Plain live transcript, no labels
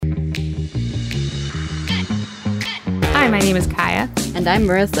Hi, my name is Kaya. And I'm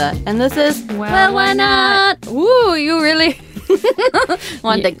Marissa. And this is Well, Why Not? Ooh, you really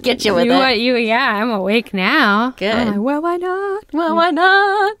wanted to get you with it. Yeah, I'm awake now. Good. I'm like, well, why not? Well, why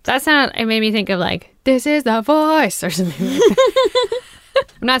not? It made me think of like, This Is the Voice or something like that.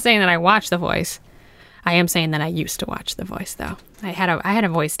 I'm not saying that I watch The Voice. I am saying that I used to watch The Voice, though. I had a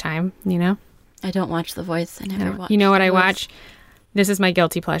voice time, you know? I don't watch The Voice. I never watch. You know what The I Voice. watch? This is my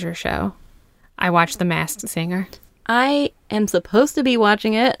guilty pleasure show. I watch The Masked Singer. I am supposed to be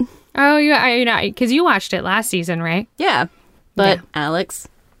watching it. Oh, you know, because you watched it last season, right? Yeah. But Yeah. Alex,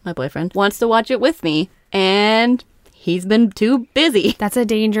 my boyfriend, wants to watch it with me. And he's been too busy. That's a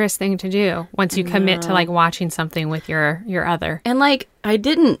dangerous thing to do once you commit to like watching something with your other. And like, I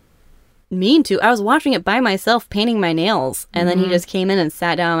didn't mean to. I was watching it by myself, painting my nails. And then he just came in and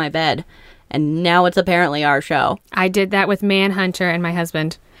sat down on my bed. And now it's apparently our show. I did that with Manhunter and my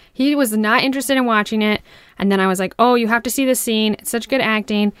husband. He was not interested in watching it. And then I was like, oh, you have to see this scene. It's such good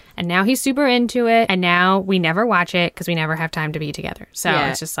acting. And now he's super into it. And now we never watch it because we never have time to be together. So Yeah.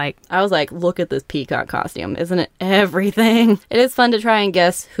 it's just like, I was like, look at this peacock costume. Isn't it everything? It is fun to try and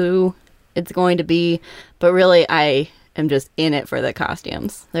guess who it's going to be. But really, I am just in it for the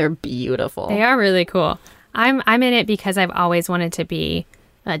costumes. They're beautiful. they are really cool. I'm in it because I've always wanted to be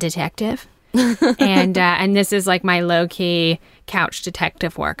a detective. and this is like my low-key couch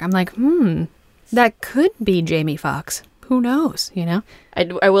detective work. I'm like, that could be Jamie Foxx. Who knows, you know?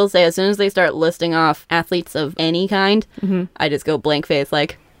 I will say, as soon as they start listing off athletes of any kind, I just go blank face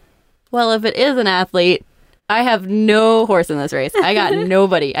like, well, if it is an athlete, I have no horse in this race. I got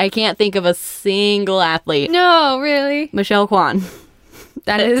nobody. I can't think of a single athlete. No, really? Michelle Kwan.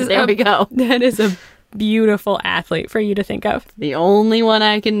 There we go. That is a beautiful athlete for you to think of. The only one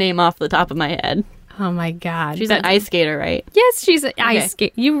I can name off the top of my head. Oh my God. She's an ice skater, right? Yes, she's an ice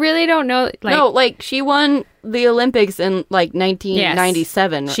skate. You really don't know. Like, No, like she won the Olympics in like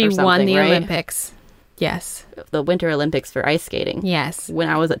 1997 she or something, won the right? Olympics. Yes. The Winter Olympics for ice skating. Yes. When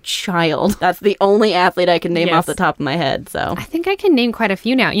I was a child. That's the only athlete I can name Yes. off the top of my head, so. I think I can name quite a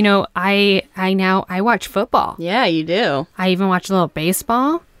few now. You know, I watch football. Yeah, you do. I even watch a little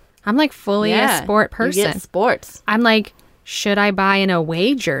baseball. I'm like fully a sport person. You get sports. I'm like, should I buy an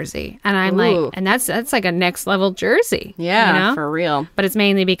away jersey? And I'm Ooh. like, and that's like a next level jersey. Yeah, you know? for real. But it's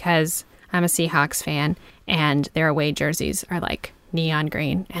mainly because I'm a Seahawks fan and their away jerseys are like neon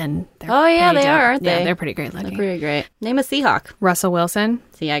green and they're Oh, yeah, pretty they dope. are, aren't Yeah, they? they're pretty great looking. They're pretty great. Name a Seahawk. Russell Wilson.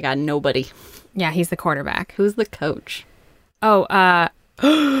 See, I got nobody. Yeah, he's the quarterback. Who's the coach? Oh, I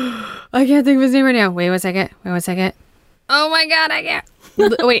can't think of his name right now. Wait one second. Oh my God, I can't.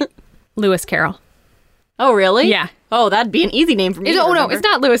 Wait, Lewis Carroll. Oh, really? Yeah. Oh, that'd be an easy name for me. Oh no, it's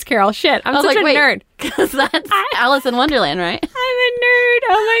not Lewis Carroll. Shit, I'm I was such like, a wait. nerd. Because that's Alice in Wonderland, right? I'm a nerd.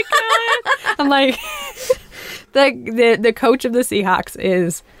 Oh my God. I'm like, the coach of the Seahawks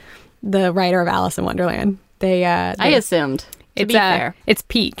is the writer of Alice in Wonderland. I assumed. To be fair. It's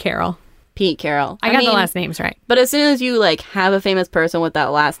Pete Carroll. Pete Carroll. I got mean, the last names right. But as soon as you like have a famous person with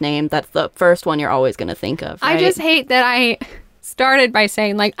that last name, that's the first one you're always going to think of, right? I just hate that I started by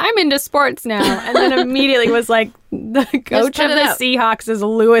saying like I'm into sports now, and then immediately was like the coach cut of it the out. Seahawks is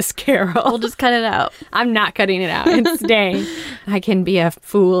Lewis Carroll. We'll just cut it out. I'm not cutting it out. It's staying. I can be a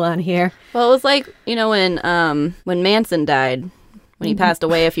fool on here. Well, it was like, you know, when Manson died, when he passed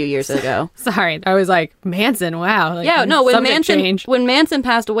away a few years ago. Sorry, I was like Manson. Wow. Like, Yeah, no, subject when Manson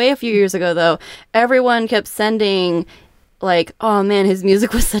passed away a few years ago, though, everyone kept sending like, oh man, his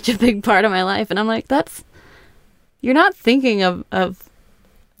music was such a big part of my life. And I'm like, you're not thinking of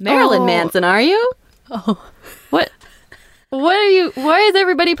Marilyn Oh. Manson, are you? Oh. What are you, why is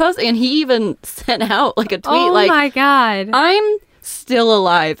everybody posting? And he even sent out like a tweet Oh like, my God. I'm still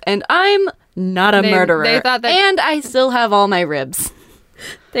alive and I'm not a murderer. they thought that- and I still have all my ribs.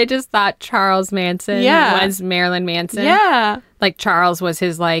 They just thought Charles Manson Yeah. was Marilyn Manson. Yeah. Like Charles was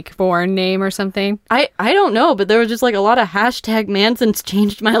his like born name or something. I don't know, but there was just like a lot of hashtag Manson's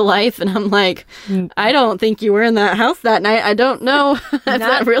changed my life. And I'm like, I don't think you were in that house that night. I don't know if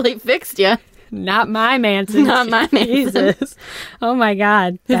that really fixed you. Not my Manson. Not my Manson. Jesus. Oh my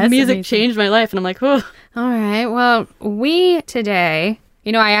God. His That's music amazing. changed my life. And I'm like, oh. All right. Well, we today,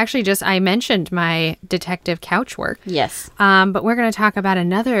 you know, I mentioned my detective couch work. Yes. But we're going to talk about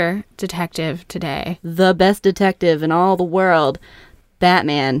another detective today. The best detective in all the world,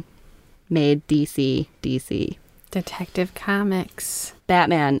 Batman, made DC. Detective Comics.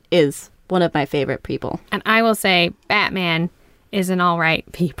 Batman is one of my favorite people. And I will say Batman is an all right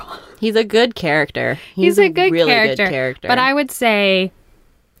people. He's a good character. He's a good really character. good character. But I would say,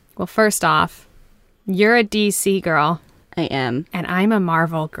 well, first off, you're a DC girl. I am. And I'm a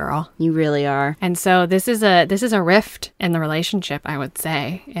Marvel girl. You really are. And so this is a rift in the relationship, I would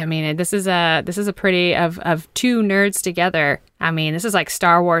say. I mean, this is a pretty of two nerds together. I mean, this is like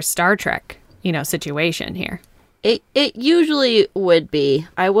Star Wars, Star Trek, situation here. It usually would be.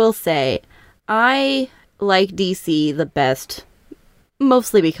 I will say, I like DC the best,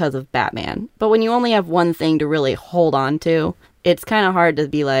 mostly because of Batman. But when you only have one thing to really hold on to, it's kind of hard to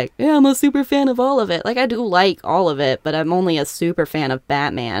be like, yeah, I'm a super fan of all of it. Like, I do like all of it, but I'm only a super fan of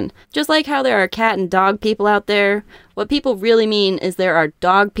Batman. Just like how there are cat and dog people out there, what people really mean is there are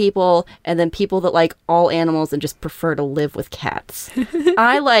dog people and then people that like all animals and just prefer to live with cats.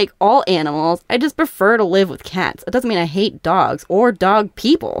 I like all animals. I just prefer to live with cats. It doesn't mean I hate dogs or dog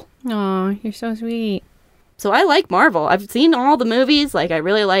people. Oh, you're so sweet. So I like Marvel. I've seen all the movies. Like, I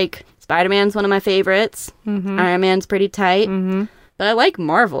really like Spider-Man's one of my favorites. Mm-hmm. Iron Man's pretty tight. Mm-hmm. But I like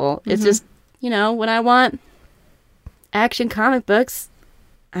Marvel. It's just, when I want action comic books,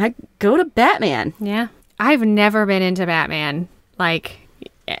 I go to Batman. Yeah. I've never been into Batman, like,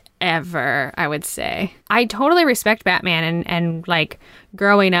 ever, I would say. I totally respect Batman, and like,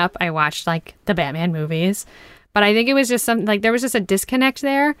 growing up, I watched, like, the Batman movies. But I think it was just something, like, there was just a disconnect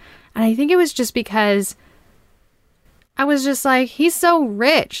there. And I think it was just because I was just like, he's so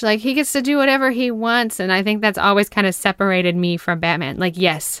rich. Like, he gets to do whatever he wants. And I think that's always kind of separated me from Batman. Like,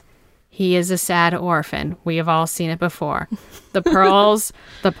 yes, he is a sad orphan. We have all seen it before. The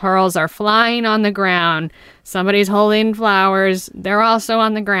pearls are flying on the ground. Somebody's holding flowers. They're also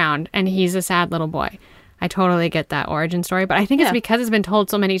on the ground. And he's a sad little boy. I totally get that origin story. But I think it's because it's been told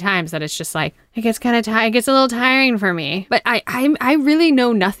so many times that it's just like, it gets kind of it gets a little tiring for me. But I really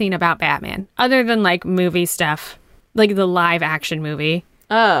know nothing about Batman other than, like, movie stuff. Like the live action movie.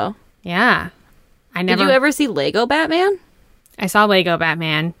 Oh. Yeah. Did you ever see Lego Batman? I saw Lego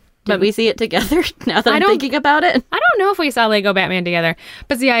Batman. Did we see it together now that I'm thinking about it? I don't know if we saw Lego Batman together.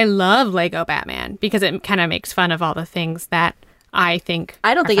 But see, I love Lego Batman because it kind of makes fun of all the things that I think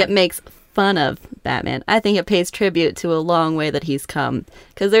I don't think fun. it makes fun of Batman. I think it pays tribute to a long way that he's come.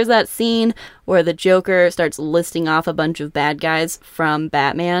 Because there's that scene where the Joker starts listing off a bunch of bad guys from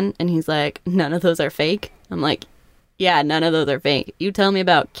Batman. And he's like, none of those are fake. I'm like, yeah, none of those are fake. You tell me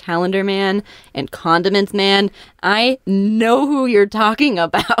about Calendar Man and Condiments Man, I know who you're talking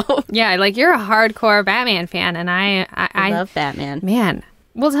about. Yeah, like, you're a hardcore Batman fan, and I love Batman. Man,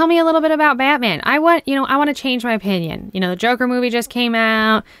 well, tell me a little bit about Batman. I want to change my opinion. The Joker movie just came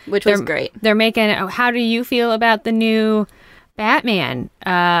out, which was great. They're making. How do you feel about the new Batman,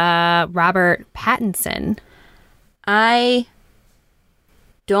 Robert Pattinson? I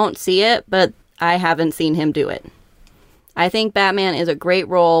don't see it, but I haven't seen him do it. I think Batman is a great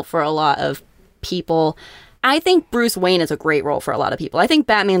role for a lot of people. I think Bruce Wayne is a great role for a lot of people. I think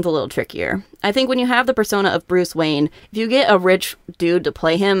Batman's a little trickier. I think when you have the persona of Bruce Wayne, if you get a rich dude to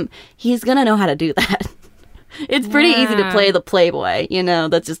play him, he's gonna know how to do that. It's pretty easy to play the playboy,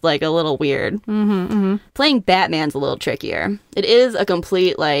 that's just, like, a little weird. Mm-hmm, mm-hmm. Playing Batman's a little trickier. It is a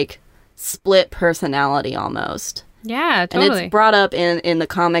complete, like, split personality almost. Yeah, totally. And it's brought up in the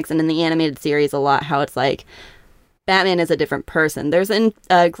comics and in the animated series a lot, how it's like, Batman is a different person. There's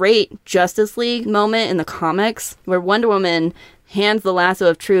a great Justice League moment in the comics where Wonder Woman hands the lasso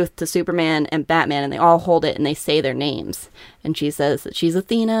of truth to Superman and Batman, and they all hold it and they say their names. And she says that she's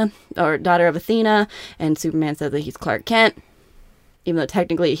Athena, or daughter of Athena, and Superman says that he's Clark Kent, even though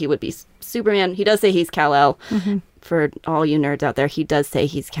technically he would be Superman. He does say he's Kal-El. Mm-hmm. For all you nerds out there, he does say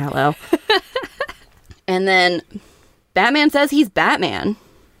he's Kal-El. And then Batman says he's Batman.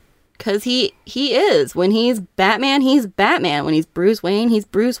 Because he is. When he's Batman, he's Batman. When he's Bruce Wayne, he's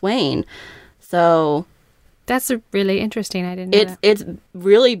Bruce Wayne. So that's really interesting. I didn't know that. It's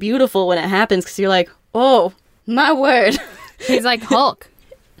really beautiful when it happens because you're like, oh, my word. He's like Hulk.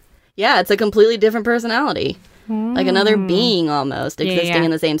 Yeah, it's a completely different personality. Like another being almost existing in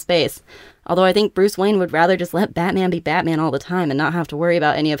the same space. Although I think Bruce Wayne would rather just let Batman be Batman all the time and not have to worry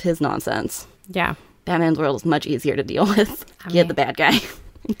about any of his nonsense. Yeah. Batman's world is much easier to deal with. Get the bad guy.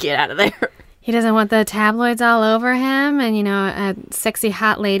 Get out of there. He doesn't want the tabloids all over him and, sexy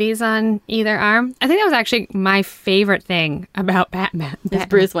hot ladies on either arm. I think that was actually my favorite thing about Batman. Is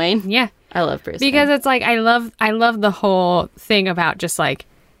Bruce Wayne? Yeah. I love Bruce because Wayne. It's like, I love the whole thing about just, like,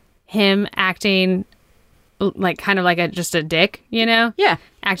 him acting like kind of like just a dick, Yeah.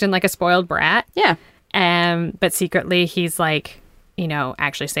 Acting like a spoiled brat. Yeah. But secretly he's, like,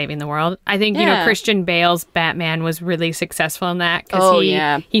 actually saving the world. I think, Christian Bale's Batman was really successful in that because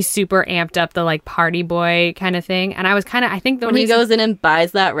he super amped up the like party boy kind of thing. And I was I think when he goes in and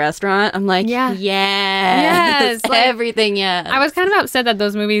buys that restaurant, I'm like, yes, like, everything, yes. I was kind of upset that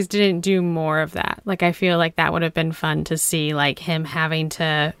those movies didn't do more of that. Like, I feel like that would have been fun to see, like him having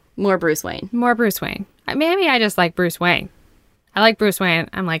to... More Bruce Wayne. Maybe I just like Bruce Wayne. I like Bruce Wayne.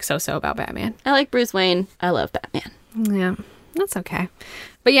 I'm like so about Batman. I like Bruce Wayne. I love Batman. Yeah. That's okay.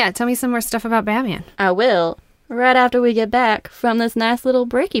 But yeah, tell me some more stuff about Batman. I will, right after we get back from this nice little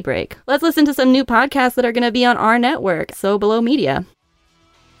breaky break. Let's listen to some new podcasts that are going to be on our network, So Below Media.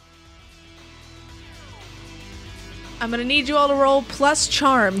 I'm going to need you all to roll plus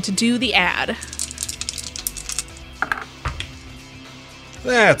charm to do the ad.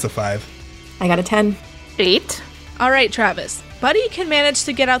 That's a 5. I got a 10. 8. All right, Travis. Buddy can manage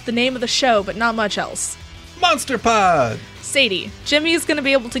to get out the name of the show, but not much else. Monster Pod! Sadie, Jimmy is going to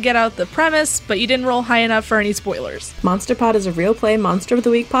be able to get out the premise, but you didn't roll high enough for any spoilers. Monster Pod is a real play Monster of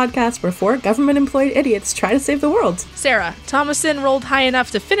the Week podcast where 4 government-employed idiots try to save the world. Sarah, Thomason rolled high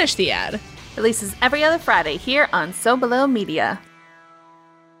enough to finish the ad. Releases every other Friday here on So Below Media.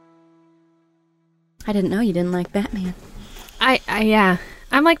 I didn't know you didn't like Batman. Yeah.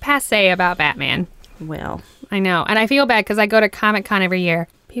 I'm like passé about Batman. Well. I know. And I feel bad because I go to Comic-Con every year.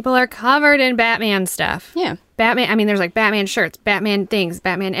 People are covered in Batman stuff. Yeah. Batman, there's like Batman shirts, Batman things,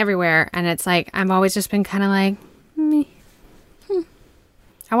 Batman everywhere. And it's like, I've always just been kind of like, meh.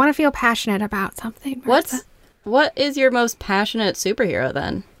 I want to feel passionate about something. What is your most passionate superhero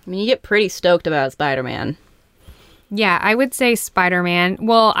then? I mean, you get pretty stoked about Spider-Man. Yeah, I would say Spider-Man.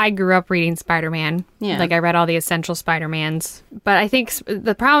 Well, I grew up reading Spider-Man. Yeah. Like, I read all the essential Spider-Mans. But I think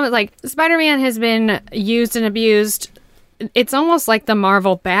the problem is, like, Spider-Man has been used and abused. It's almost like the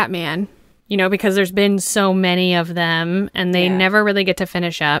Marvel Batman, because there's been so many of them, and they never really get to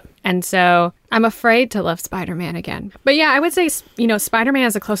finish up. And so I'm afraid to love Spider-Man again. But yeah, I would say, Spider-Man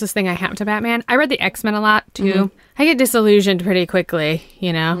is the closest thing I have to Batman. I read the X-Men a lot, too. Mm-hmm. I get disillusioned pretty quickly,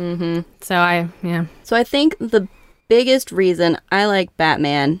 Mm-hmm. So I think the biggest reason I like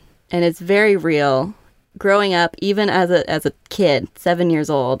Batman, and it's very real, growing up, even as a kid, 7 years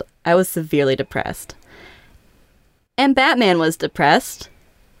old, I was severely depressed. And Batman was depressed,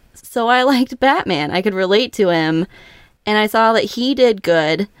 so I liked Batman. I could relate to him, and I saw that he did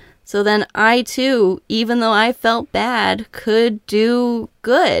good, so then I too, even though I felt bad, could do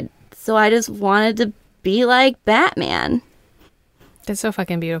good. So I just wanted to be like Batman. That's so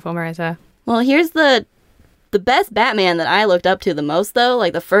fucking beautiful, Marissa. Well, here's the best Batman that I looked up to the most, though,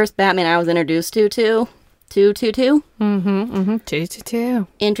 like the first Batman I was introduced to. 222? Mm-hmm. 222.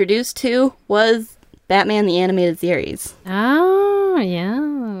 Introduced to was Batman the Animated Series. Oh, yeah.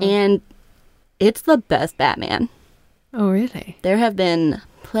 And it's the best Batman. Oh, really? There have been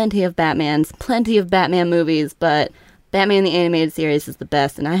plenty of Batmans, plenty of Batman movies, but Batman the Animated Series is the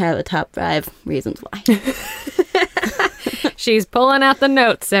best, and I have a top 5 reasons why. She's pulling out the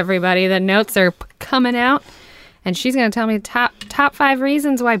notes, everybody. The notes are coming out. And she's going to tell me top 5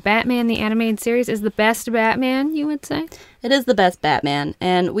 reasons why Batman the Animated Series is the best Batman, you would say? It is the best Batman.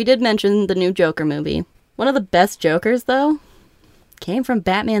 And we did mention the new Joker movie. One of the best Jokers, though, came from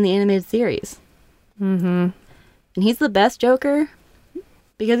Batman the Animated Series. Mm-hmm. And he's the best Joker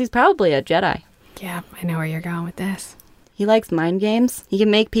because he's probably a Jedi. Yeah, I know where you're going with this. He likes mind games. He can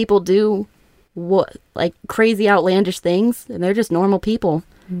make people do crazy outlandish things, and they're just normal people.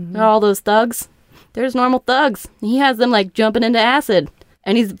 Mm-hmm. All those thugs. They're just normal thugs. He has them, jumping into acid.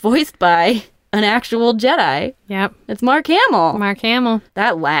 And he's voiced by an actual Jedi. Yep. It's Mark Hamill. Mark Hamill.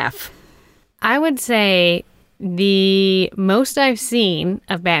 That laugh. I would say the most I've seen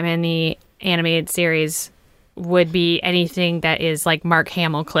of Batman the Animated Series would be anything that is like Mark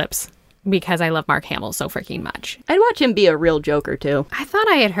Hamill clips. Because I love Mark Hamill so freaking much. I'd watch him be a real Joker, too. I thought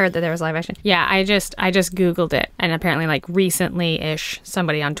I had heard that there was live action. Yeah, I just Googled it. And apparently, recently-ish,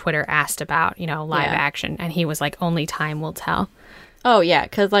 somebody on Twitter asked about, live action. And he was like, only time will tell. Oh, yeah.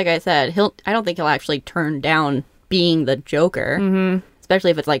 Because like I said, I don't think he'll actually turn down being the Joker. Mm-hmm.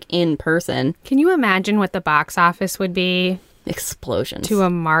 Especially if it's, in person. Can you imagine what the box office would be? Explosions. To a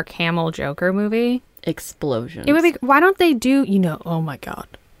Mark Hamill Joker movie? Explosions. It would be... Why don't they do, oh my God.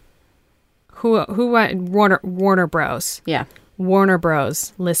 Warner Bros. Yeah. Warner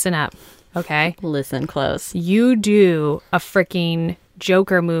Bros. Listen up, okay? Listen close. You do a freaking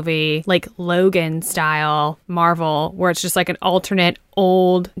Joker movie, like Logan style Marvel, where it's just like an alternate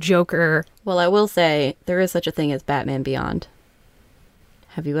old Joker. Well, I will say, there is such a thing as Batman Beyond.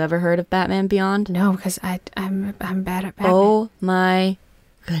 Have you ever heard of Batman Beyond? No, because I'm bad at Batman. Oh my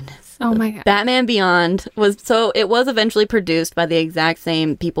goodness. Oh my God. Batman Beyond it was eventually produced by the exact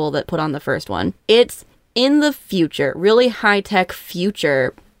same people that put on the first one. It's in the future, really high-tech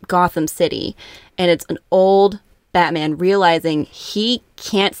future Gotham City, and it's an old Batman realizing he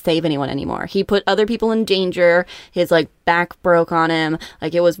can't save anyone anymore. He put other people in danger. His like back broke on him.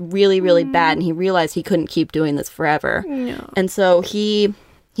 Like it was really, really bad, and he realized he couldn't keep doing this forever. No. And so he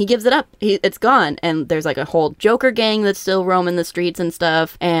gives it up. It's gone. And there's like a whole Joker gang that's still roaming the streets and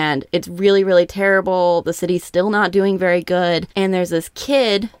stuff. And it's really, really terrible. The city's still not doing very good. And there's this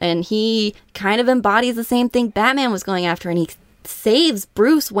kid, and he kind of embodies the same thing Batman was going after. And he saves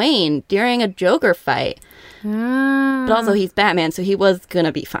Bruce Wayne during a Joker fight. But also he's Batman, so he was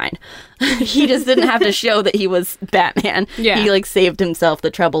gonna be fine. He just didn't have to show that he was Batman. Yeah. He like saved himself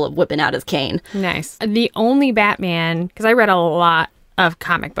the trouble of whipping out his cane. Nice. The only Batman, because I read a lot of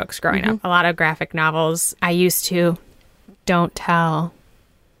comic books growing up, a lot of graphic novels. I used to, don't tell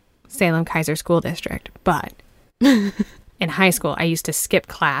Salem Kaiser School District, but in high school, I used to skip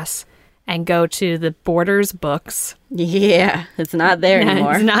class and go to the Borders books. Yeah, it's not there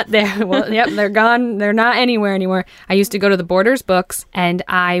anymore. It's not there. Well, yep, they're gone. They're not anywhere anymore. I used to go to the Borders books and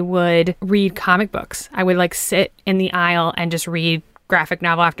I would read comic books. I would like sit in the aisle and just read graphic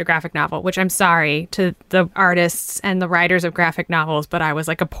novel after graphic novel, which I'm sorry to the artists and the writers of graphic novels, but I was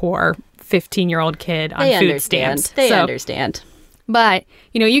like a poor 15-year-old kid on food stamps. They understand. But,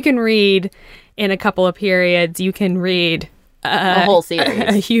 you know, you can read in a couple of periods, you can read A whole series.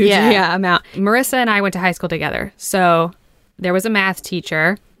 a huge amount. Marissa and I went to high school together. So there was a math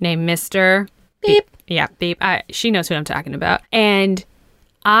teacher named Mr. Beep. Yeah, Beep. She knows who I'm talking about. And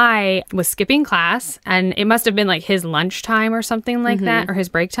I was skipping class, and it must have been like his lunchtime or something like that, or his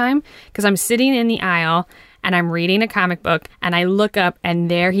break time, because I'm sitting in the aisle and I'm reading a comic book, and I look up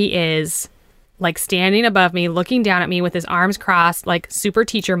and there he is, like standing above me, looking down at me with his arms crossed, like super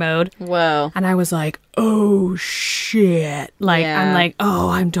teacher mode. Whoa. And I was like, oh shit. Like, Yeah. I'm like, oh,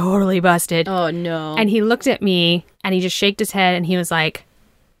 I'm totally busted. Oh, no. And he looked at me and he just shook his head and he was like,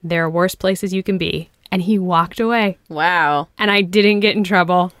 there are worse places you can be. And he walked away. Wow. And I didn't get in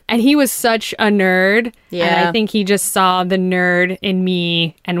trouble. And he was such a nerd. Yeah. And I think he just saw the nerd in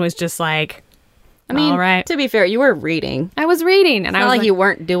me and was just like, I mean, all right. to be fair, you were reading. I was reading. And It's I not was like you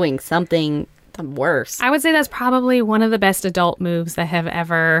weren't doing something worse. I would say that's probably one of the best adult moves that have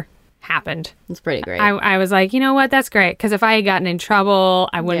ever happened. It's pretty great. I was like, you know what? That's great. Because if I had gotten in trouble,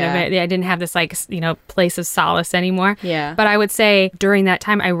 I wouldn't Yeah. have, I didn't have this like, you know, place of solace anymore. Yeah. But I would say during that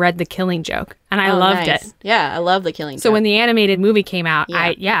time, I read The Killing Joke and I Oh, loved nice. it. Yeah, I love The Killing So Joke. when the animated movie came out,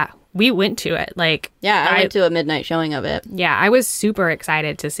 Yeah. we went to it. Like, Yeah, I went to a midnight showing of it. yeah, I was super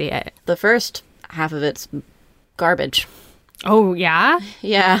excited to see it. The first half of it's garbage. Oh, yeah?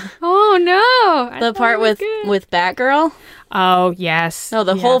 Yeah. Oh, no. I The thought part it was with good. Batgirl? Oh, yes. No,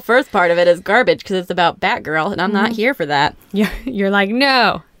 the Yeah. whole first part of it is garbage because it's about Batgirl, and I'm not here for that. You're like,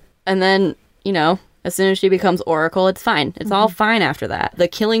 no. And then, you know, as soon as she becomes Oracle, it's fine. It's all fine after that. The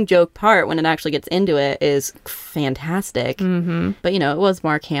Killing Joke part, when it actually gets into it, is fantastic. Mm-hmm. But, you know, it was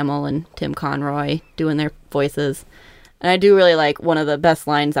Mark Hamill and Tim Conroy doing their voices. And I do really like one of the best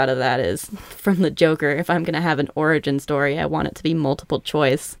lines out of that is from the Joker, if I'm going to have an origin story, I want it to be multiple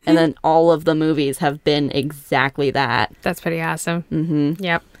choice. And then all of the movies have been exactly that. That's pretty awesome. Mm-hmm.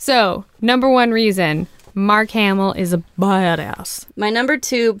 Yep. So, number one reason, Mark Hamill is a badass. My number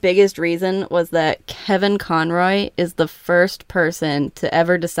 2 biggest reason was that Kevin Conroy is the first person to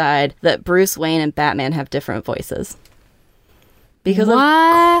ever decide that Bruce Wayne and Batman have different voices. Because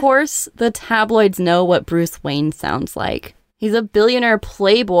What? of course the tabloids know what Bruce Wayne sounds like. He's a billionaire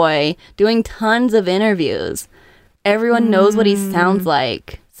playboy doing tons of interviews. Everyone knows what he sounds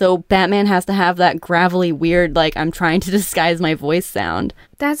like. So Batman has to have that gravelly, weird, like, I'm trying to disguise my voice sound.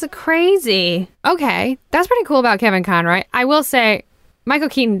 That's crazy. Okay. That's pretty cool about Kevin Conroy. I will say, Michael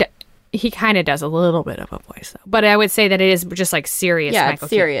Keaton, he kind of does a little bit of a voice, though. But I would say that it is just like serious Yeah, Michael it's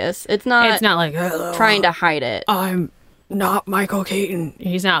serious. It's not, Keaton. It's not like, hello, trying to hide it. I'm not Michael Keaton.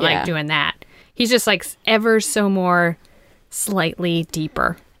 He's not Yeah. like doing that. He's just like ever so more slightly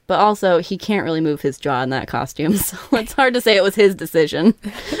deeper. But also, he can't really move his jaw in that costume, so it's hard to say it was his decision.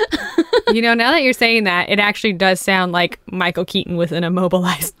 You know, now that you're saying that, it actually does sound like Michael Keaton with an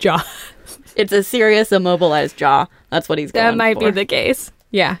immobilized jaw. It's a serious, immobilized jaw. That's what he's going That might for. be the case.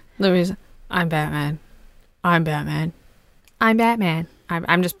 Yeah. Let me just, I'm Batman. I'm Batman. I'm Batman.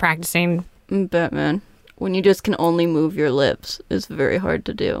 I'm just practicing. Batman. When you just can only move your lips, it's very hard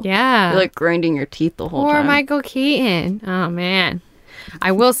to do. Yeah. You're like grinding your teeth the whole Or time. Michael Keaton. Oh, man.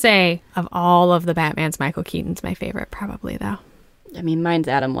 I will say, of all of the Batmans, Michael Keaton's my favorite, probably, though. I mean, mine's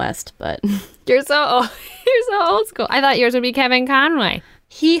Adam West, but You're so old. You're so old school. I thought yours would be Kevin Conroy.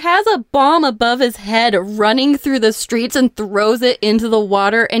 He has a bomb above his head running through the streets and throws it into the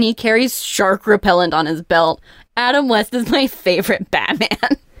water, and he carries shark repellent on his belt. Adam West is my favorite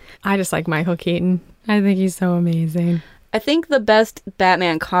Batman. I just like Michael Keaton. I think he's so amazing. I think the best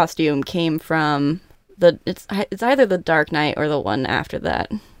Batman costume came from it's either the Dark Knight or the one after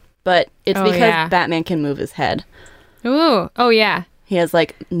that. But it's because Batman can move his head. Ooh. Oh, yeah. He has,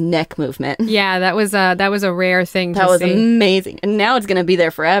 like, neck movement. Yeah, that was a rare thing to see. That was amazing. And now it's going to be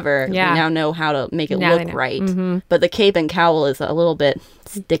there forever. Yeah. We now know how to make it look right. Mm-hmm. But the cape and cowl is a little bit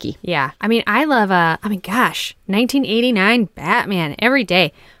sticky. Yeah. I mean, I love, 1989 Batman every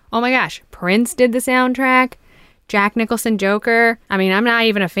day. Oh my gosh. Prince did the soundtrack. Jack Nicholson Joker. I mean, I'm not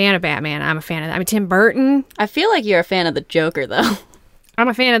even a fan of Batman. I'm a fan of Tim Burton. I feel like you're a fan of the Joker, though. I'm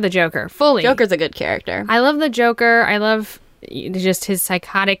a fan of the Joker, fully. Joker's a good character. I love the Joker. I love just his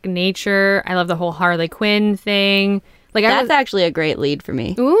psychotic nature. I love the whole Harley Quinn thing. Like That's actually a great lead for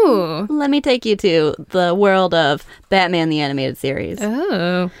me. Ooh. Let me take you to the world of Batman the Animated Series.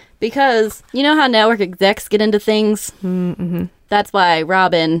 Oh. Because you know how network execs get into things? Mm-hmm. That's why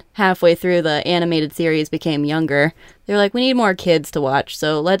Robin, halfway through the animated series, became younger. They were like, we need more kids to watch,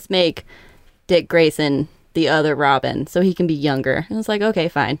 so let's make Dick Grayson the other Robin so he can be younger. And it's like, okay,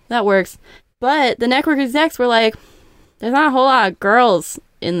 fine. That works. But the network execs were like, there's not a whole lot of girls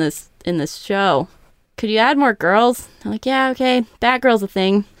in this show. Could you add more girls? I'm like, yeah, okay. Batgirl's a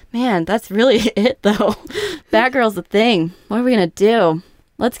thing. Man, that's really it, though. Batgirl's a thing. What are we going to do?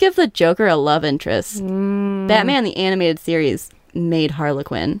 Let's give the Joker a love interest. Batman the Animated Series made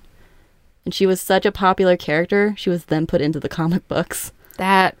Harlequin. And she was such a popular character, she was then put into the comic books.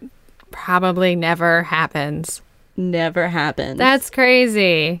 That probably never happens. Never happened. That's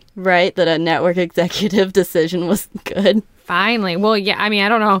crazy. Right? That a network executive decision was good. Finally. Well, yeah, I mean, I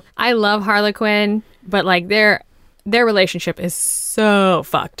don't know. I love Harlequin, but like their relationship is so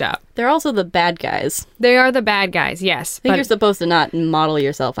fucked up. They're also the bad guys. They are the bad guys, yes. I think you're supposed to not model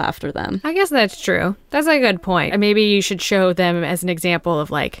yourself after them. I guess that's true. That's a good point. Maybe you should show them as an example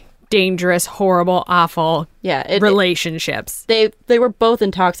of like dangerous, horrible, awful relationships. They were both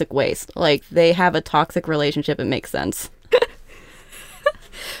in toxic waste. Like, they have a toxic relationship. It makes sense.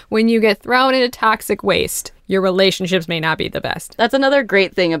 When you get thrown into toxic waste, your relationships may not be the best. That's another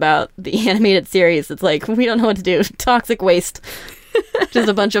great thing about the animated series. It's like, we don't know what to do. Toxic waste. Just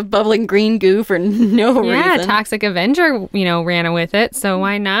a bunch of bubbling green goo for no reason. Yeah, Toxic Avenger, ran with it. So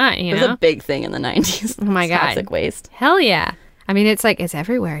why not, It was a big thing in the 90s. Oh my God. Toxic waste. Hell yeah. I mean, it's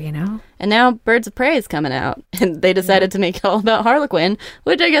everywhere, And now Birds of Prey is coming out. And they decided to make it all about Harlequin,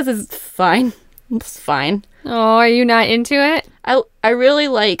 which I guess is fine. It's fine. Oh, are you not into it? I really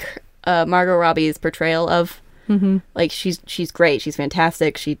like Margot Robbie's portrayal of, like, she's great. She's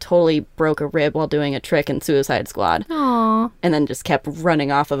fantastic. She totally broke a rib while doing a trick in Suicide Squad. Aww. And then just kept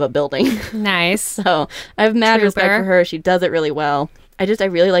running off of a building. Nice. So I have mad respect for her. She does it really well. I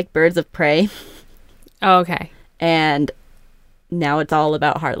really like Birds of Prey. Oh, okay. And now it's all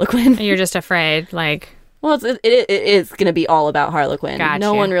about Harlequin. You're just afraid, like... Well, it is going to be all about Harlequin. Gotcha.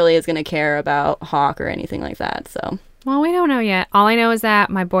 No one really is going to care about Hawk or anything like that, so... Well, we don't know yet. All I know is that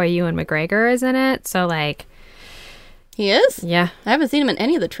my boy Ewan McGregor is in it, so, like... He is? Yeah. I haven't seen him in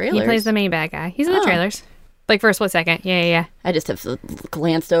any of the trailers. He plays the main bad guy. He's in the trailers. Like, for a split second. Yeah. I just have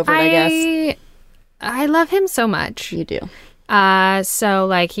glanced over it, I guess. I love him so much. You do. So,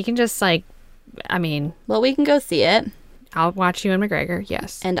 like, he can just, like... I mean... Well, we can go see it. I'll watch Ewan McGregor,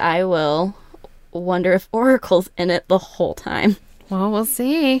 yes. And I will wonder if Oracle's in it the whole time. Well, we'll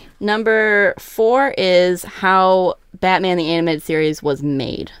see. Number 4 is how Batman the Animated Series was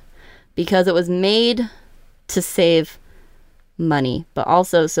made. Because it was made to save money, but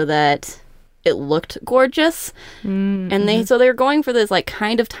also so that it looked gorgeous. Mm-hmm. And so they're going for this like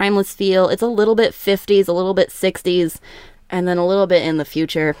kind of timeless feel. It's a little bit 50s, a little bit 60s, and then a little bit in the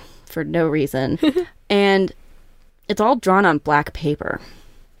future for no reason. And it's all drawn on black paper.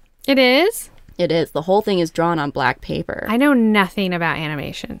 It is? It is. The whole thing is drawn on black paper. I know nothing about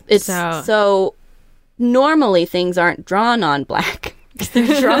animation. So normally things aren't drawn on black.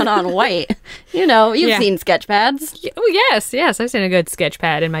 They're drawn on white. You've seen sketch pads. Oh, yes. I've seen a good sketch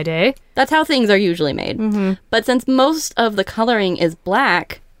pad in my day. That's how things are usually made. Mm-hmm. But since most of the coloring is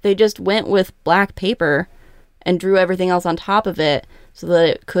black, they just went with black paper and drew everything else on top of it so that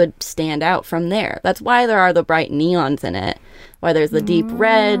it could stand out from there. That's why there are the bright neons in it, why there's the deep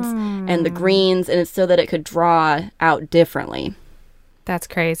reds and the greens, and it's so that it could draw out differently. That's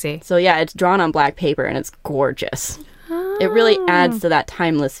crazy. So yeah, it's drawn on black paper and it's gorgeous. It really adds to that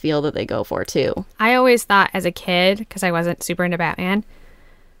timeless feel that they go for, too. I always thought as a kid, because I wasn't super into Batman,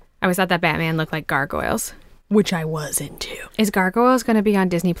 I always thought that Batman looked like gargoyles. which I was into. Is Gargoyles going to be on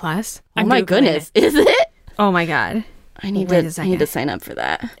Disney Plus? Oh my goodness, is it? Oh my God. I need to sign up for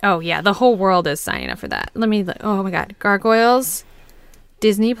that. Oh yeah, the whole world is signing up for that. Let me look. Oh my God. Gargoyles,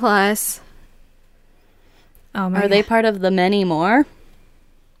 Disney Plus. Oh my God. Are they part of the many more?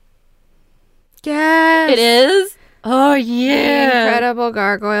 Yes. It is? Oh yeah. Incredible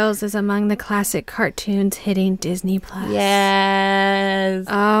Gargoyles is among the classic cartoons hitting Disney Plus. Yes.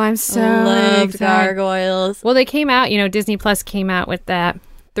 Oh, I'm so Loved excited. Gargoyles. Well, they came out, Disney Plus came out with that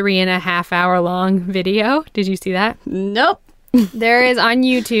 3.5 hour long video. Did you see that? Nope. There is on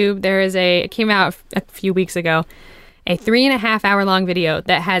YouTube, it came out a few weeks ago, a 3.5 hour long video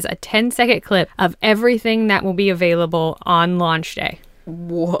that has a 10-second clip of everything that will be available on launch day.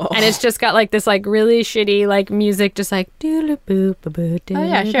 Whoa. And it's just got like this like really shitty like music, just like doo-doo-boo-boo-boo, Oh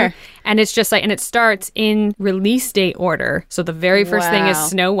yeah, sure. and it's just like, and it starts in release date order. So the very first thing is Wow.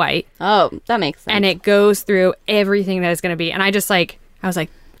 Snow White, Oh, that makes sense. and it goes through everything that is going to be. And I was like,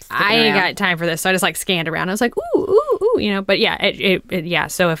 I ain't around. got time for this. So I just like scanned around. I was like, ooh, but yeah, yeah.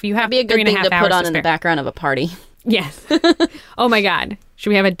 So if you have That'd be a good thing 3.5 to hours put on in the spare- background of a party. Yes. Oh my God. Should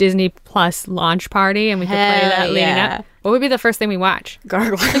we have a Disney Plus launch party and we could play Hell that leading yeah. up? What would be the first thing we watch?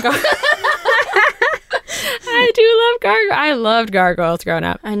 Gargoyle. I do love Gargoyles. I loved Gargoyles growing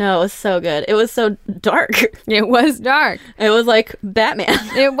up. I know, it was so good. It was so dark. It was dark. It was like Batman.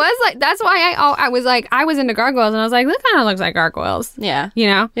 It was like, that's why I was into Gargoyles, and I was like, this kind of looks like Gargoyles. Yeah. You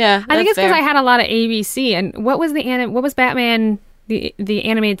know? Yeah, I think that's it's because fair. I had a lot of ABC. And what was what was Batman, the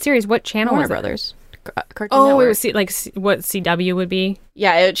animated series? What channel Warner was it? Brothers. Cartoon Oh, Network. it was what CW would be.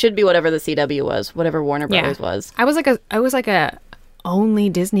 Yeah, it should be whatever the CW was, whatever Warner Brothers was. I was like a only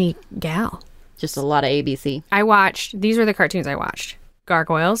Disney gal. Just a lot of ABC. These were the cartoons I watched.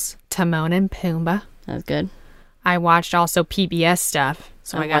 Gargoyles, Timon and Pumbaa. That was good. I watched also PBS stuff.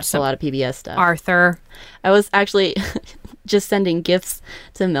 So I got watched a some lot of PBS stuff. Arthur. I was actually just sending gifts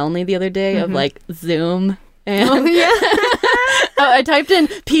to Melanie the other day of like Zoom. And I typed in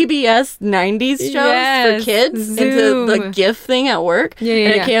PBS 90s shows Yes, for kids into Zoom. the gift thing at work. Yeah,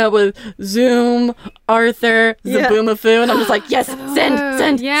 and it came up with Zoom, Arthur, Zaboomafoo. And I'm just like, yes,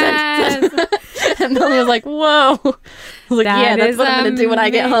 send. Yes. And Melanie was like, whoa. I was like, That yeah, that's is what I'm going to do when I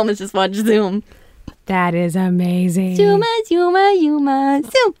get amazing. home is just watch Zoom. That is amazing. Zoom.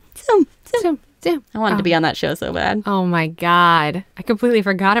 Zoom. I wanted to be on that show so bad. Oh my God. I completely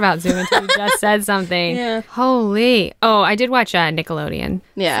forgot about Zoom until you just said something. Yeah. Holy. Oh, I did watch Nickelodeon.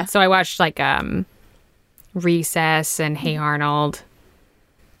 Yeah. So I watched like Recess and Hey Arnold.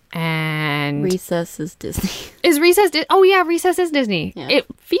 And Recess is Disney. is Recess oh yeah, Recess is Disney. Yeah. It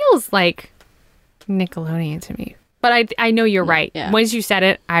feels like Nickelodeon to me. But I know you're right. Yeah. Once you said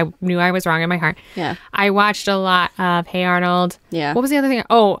it, I knew I was wrong in my heart. Yeah. I watched a lot of Hey Arnold. Yeah. What was the other thing?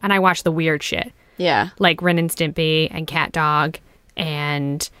 Oh, and I watched the weird shit. Yeah. Like Ren and Stimpy and Cat Dog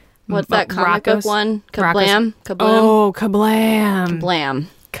and What's that comic Rocco's- book one? Rocco's- Kablam? Kablam? Oh, Kablam. Blam.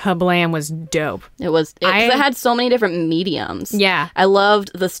 Kablam was dope. It was. It had so many different mediums. Yeah. I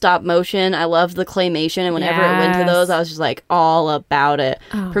loved the stop motion. I loved the claymation. And whenever it went to Yes. those, I was just like all about it.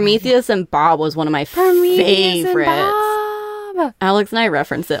 Oh my Prometheus and Bob was one of my Prometheus and favorites. Bob. Alex and I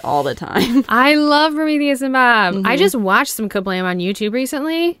reference it all the time. I love Prometheus and Bob. Mm-hmm. I just watched some Kablam on YouTube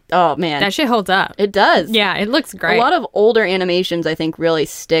recently. Oh, man. That shit holds up. It does. Yeah, it looks great. A lot of older animations, I think, really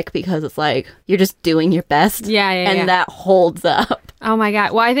stick because it's like you're just doing your best. Yeah, And that holds up. Oh my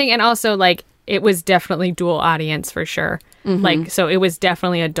God. Well, I think, and also like it was definitely dual audience for sure. Like, so it was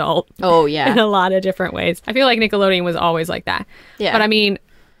definitely adult Oh, in yeah. a lot of different ways. I feel like Nickelodeon was always like that. Yeah. But I mean,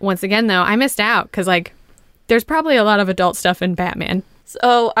 once again, though, I missed out because like there's probably a lot of adult stuff in Batman.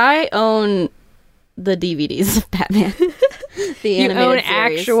 So I own the DVDs of Batman. The You animated own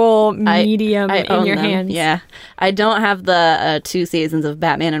series. actual I medium in own your them. hands. Yeah. I don't have the 2 seasons of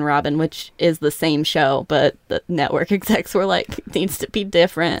Batman and Robin, which is the same show, but the network execs were like, it needs to be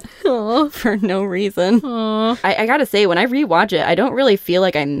different for no reason. I gotta say, when I rewatch it, I don't really feel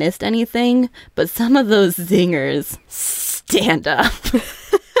like I missed anything, but some of those zingers stand up.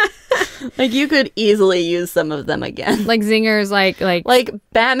 Like, you could easily use some of them again. Like zingers, Like,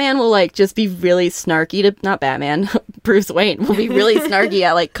 Batman will, like, just be really snarky to... Not Batman. Bruce Wayne will be really snarky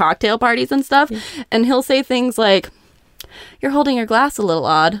at, like, cocktail parties and stuff. And he'll say things like, "You're holding your glass a little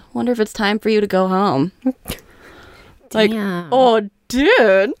odd. Wonder if it's time for you to go home." Like, Damn. oh,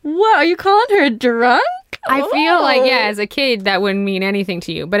 dude. What? Are you calling her drunk? I feel like, yeah, as a kid, that wouldn't mean anything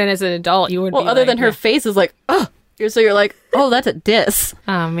to you. But then as an adult, you would Well, be other like, than her yeah. face is like, oh. So you're like, oh, that's a diss.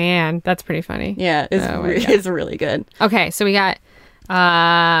 Oh, man. That's pretty funny. Yeah, it's, Oh my God. it's really good. Okay, so we got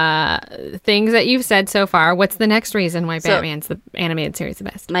things that you've said so far. What's the next reason why So- Batman's the animated series the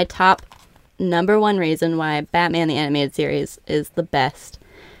best? My top number one reason why Batman the Animated Series is the best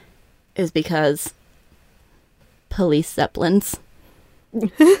is because police zeppelins.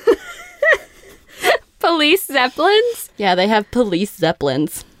 Police zeppelins? Yeah, they have police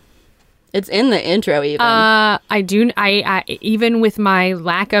zeppelins. It's in the intro even. I even with my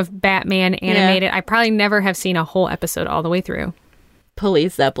lack of Batman animated, I probably never have seen a whole episode all the way through.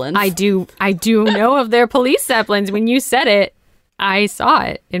 Police zeppelins. I do know of their police zeppelins. When you said it, I saw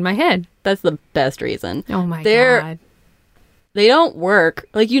it in my head. That's the best reason. Oh my They're- god. They don't work.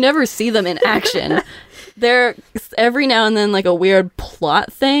 Like, you never see them in action. They're every now and then like a weird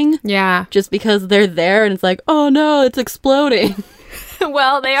plot thing. Yeah. Just because they're there and it's like, oh no, it's exploding.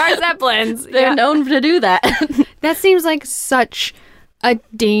 Well, they are zeppelins. They're Yeah. known to do that. That seems like such a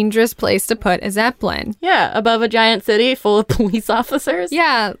dangerous place to put a zeppelin. Yeah, above a giant city full of police officers.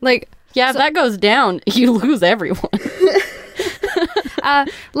 Yeah, like Yeah, if that goes down, you lose everyone.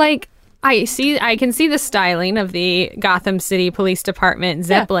 like I can see the styling of the Gotham City Police Department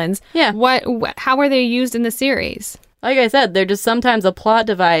zeppelins. Yeah. What how are they used in the series? Like I said, they're just sometimes a plot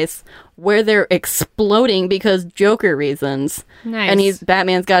device where they're exploding because Joker reasons. Nice. And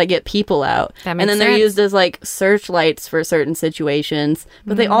Batman's got to get people out. That And makes then they're sense. used as like searchlights for certain situations.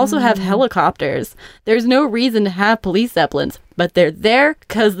 But they also have helicopters. There's no reason to have police zeppelins, but they're there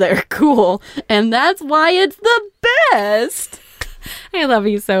because they're cool. And that's why it's the best. I love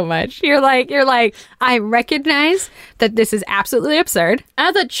you so much. You're like I recognize that this is absolutely absurd.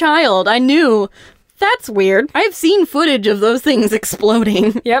 As a child, I knew that's weird. I've seen footage of those things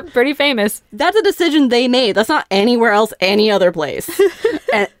exploding. Yep, pretty famous. That's a decision they made. That's not anywhere else, any other place.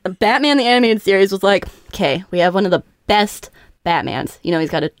 And Batman the Animated Series was like, okay, we have one of the best Batmans. You know, he's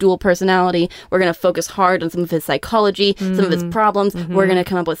got a dual personality. We're going to focus hard on some of his psychology, some of his problems. We're going to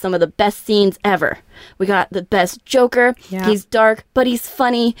come up with some of the best scenes ever. We got the best Joker. Yeah. He's dark, but he's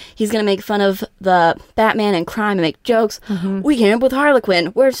funny. He's going to make fun of the Batman and crime and make jokes. We came up with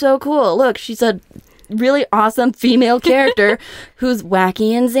Harlequin. We're so cool. Look, she's a really awesome female character who's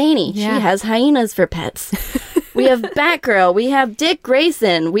wacky and zany. Yeah. She has hyenas for pets. We have Batgirl. We have Dick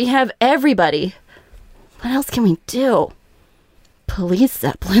Grayson. We have everybody. What else can we do? Police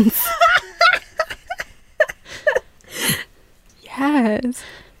zeppelins. Yes.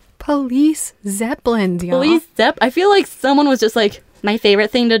 Police zeppelins, y'all. Police I feel like someone was just like, my favorite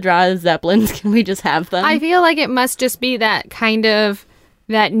thing to draw is zeppelins. Can we just have them? I feel like it must just be that kind of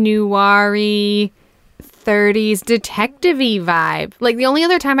that noir-y 30s detective-y vibe. Like the only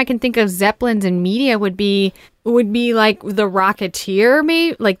other time I can think of zeppelins in media would be like The Rocketeer,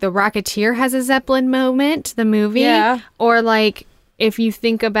 maybe. Like The Rocketeer has a zeppelin moment, the movie. Yeah. Or like if you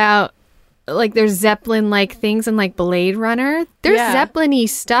think about like there's zeppelin-like things in like Blade Runner. There's Yeah. zeppelin-y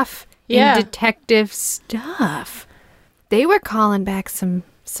stuff Yeah. in detective stuff. They were calling back some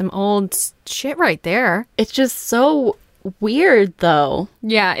old shit right there. It's just so weird, though.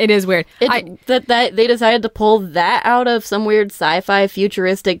 Yeah, it is weird. That they decided to pull that out of some weird sci-fi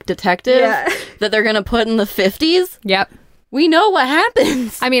futuristic detective that they're gonna put in the 50s. Yep. We know what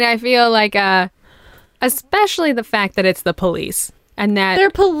happens. I mean, I feel like, especially the fact that it's the police and that They're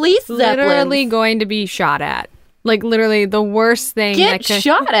police literally zeppelins. going to be shot at. Like literally the worst thing. Get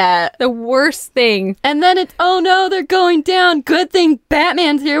shot at. The worst thing. And then it's, oh no, they're going down. Good thing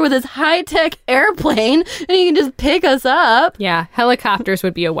Batman's here with his high-tech airplane and he can just pick us up. Yeah, helicopters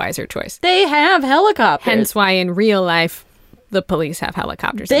would be a wiser choice. They have helicopters. Hence why in real life the police have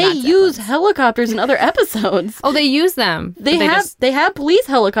helicopters. They not use zeppelins. helicopters in other episodes. Oh, they use them. They But have they have police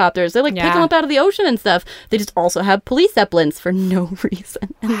helicopters. They like pick Yeah. them up out of the ocean and stuff. They just also have police zeppelins for no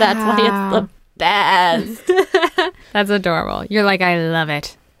reason. And that's why it's the best. That's adorable. You're like, I love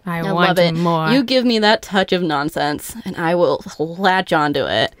it. I want love it. more. You give me that touch of nonsense and I will latch onto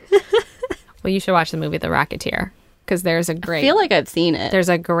it. Well, you should watch the movie The Rocketeer because there's a I great feel like I've seen it. there's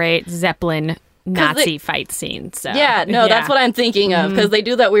a great Zeppelin Nazi fight scene. So Yeah, no, that's what I'm thinking of because they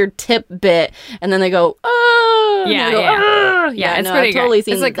do that weird tip bit and then they go, oh, and Yeah, they go, yeah. "Ah." Yeah, it's no, pretty I've totally great.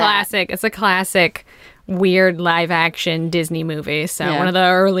 seen It's a that. classic. It's a classic weird live action Disney movie. So Yeah. one of the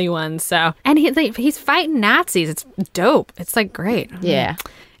early ones. So and he's fighting Nazis. It's dope. It's like great. Yeah.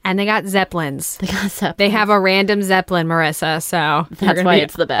 And they got Zeppelins. They got Zeppelin. They have a random Zeppelin, Marissa. So you're That's gonna why be-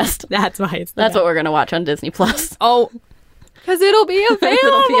 it's the best. That's why it's the That's best. what we're going to watch on Disney Plus. Oh, because it'll be available.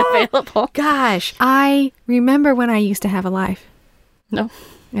 It'll be available. Gosh, I remember when I used to have a life. No.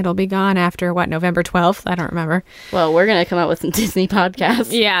 It'll be gone after, November 12th? I don't remember. Well, we're going to come out with some Disney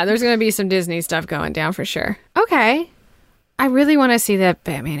podcasts. Yeah, there's going to be some Disney stuff going down for sure. Okay. I really want to see the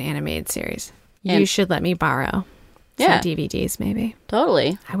Batman animated series. You And- should let me borrow Yeah. some DVDs, maybe.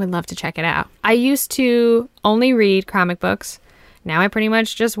 Totally. I would love to check it out. I used to only read comic books Now I pretty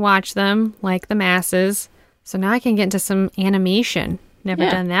much just watch them like the masses. So now I can get into some animation. Never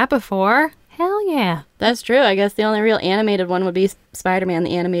Yeah. done that before. Hell yeah. That's true. I guess the only real animated one would be Spider-Man,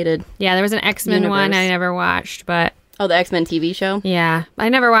 the animated. Yeah, there was an X-Men one Universe. I never watched, but Oh, the X-Men TV show? yeah, I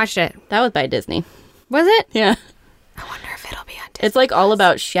never watched it. That was by Disney. Was it? Yeah. I wonder if it'll be on Disney. It's like all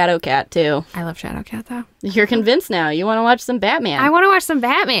about Shadowcat, too. I love Shadowcat though. You're convinced now. You want to watch some Batman. I want to watch some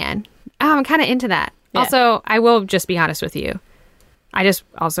Batman. Oh, I'm kind of into that. Yeah. Also, I will just be honest with you. I just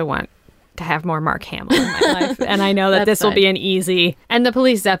also want to have more Mark Hamill in my life. And I know that That's this will fine. be an easy. And the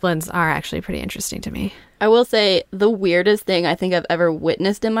police Zeppelins are actually pretty interesting to me. I will say the weirdest thing I think I've ever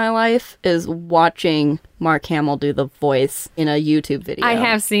witnessed in my life is watching Mark Hamill do the voice in a YouTube video. I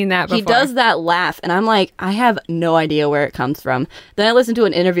have seen that before. He does that laugh, and I'm like, I have no idea where it comes from. Then I listened to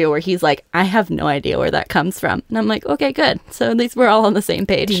an interview where he's like, I have no idea where that comes from. And I'm like, okay, good. So at least we're all on the same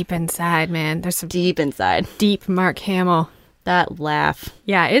page. Deep inside, man. There's some Deep inside. deep Mark Hamill. That laugh.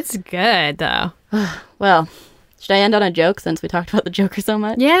 Yeah, it's good though. Well, should I end on a joke since we talked about the Joker so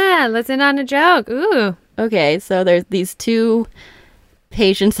much? Yeah, let's end on a joke. Ooh. Okay, so there's these two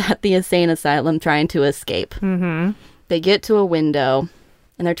patients at the insane asylum trying to escape. Mm-hmm. They get to a window,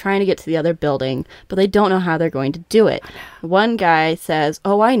 and they're trying to get to the other building, but they don't know how they're going to do it. One guy says,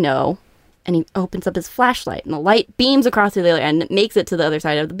 "Oh, I know," and he opens up his flashlight, and the light beams across to the other end and it makes it to the other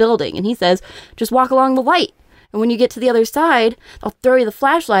side of the building. And he says, "Just walk along the light. And when you get to the other side, I'll throw you the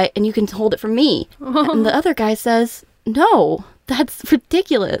flashlight, and you can hold it from me." And the other guy says, "No, that's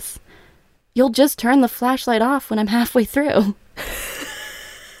ridiculous. You'll just turn the flashlight off when I'm halfway through."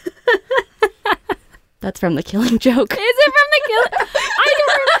 That's from The Killing Joke. Is it from the kill? I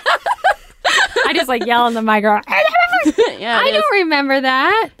don't remember. I just like yell in the microphone. Yeah, I it is. don't remember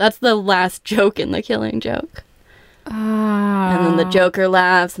that. That's the last joke in The Killing Joke. Oh. And then the Joker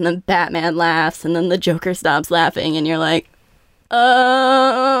laughs, and then Batman laughs, and then the Joker stops laughing, and you're like,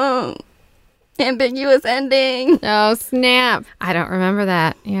 oh, ambiguous ending. Oh, snap. I don't remember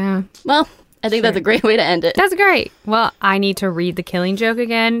that. Yeah. Well, I think that's a great way to end it. That's great. Well, I need to read The Killing Joke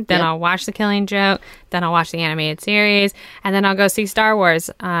again. Then Yep. I'll watch The Killing Joke. Then I'll watch the animated series. And then I'll go see Star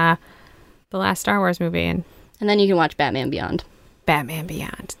Wars, the last Star Wars movie, and And then you can watch Batman Beyond. Batman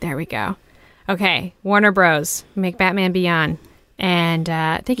Beyond. There we go. Okay, Warner Bros. Make Batman Beyond. And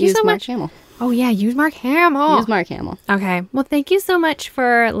thank you Use so Mark much. Hamill. Oh, yeah, use Mark Hamill. Use Mark Hamill. Okay, well, thank you so much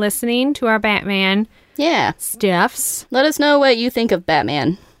for listening to our Batman Yeah. stuffs. Let us know what you think of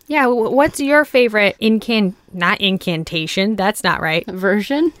Batman. Yeah, what's your favorite not incantation, that's not right.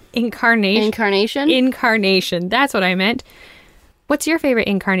 Version? Incarnation. Incarnation? Incarnation, that's what I meant. What's your favorite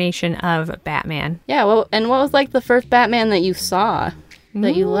incarnation of Batman? Yeah, well, and what was like the first Batman that you saw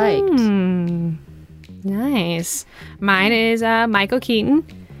that you liked? Nice. Mine is Michael Keaton.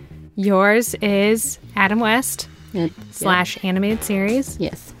 Yours is Adam West Yeah. / animated series.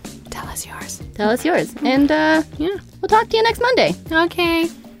 Yes. Tell us yours. Tell us yours. And Yeah. we'll talk to you next Monday. Okay.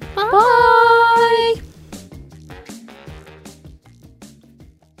 Bye. Bye.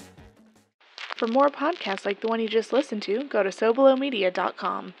 For more podcasts like the one you just listened to, go to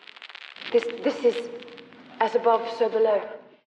SoBelowMedia.com. This is as above, so below.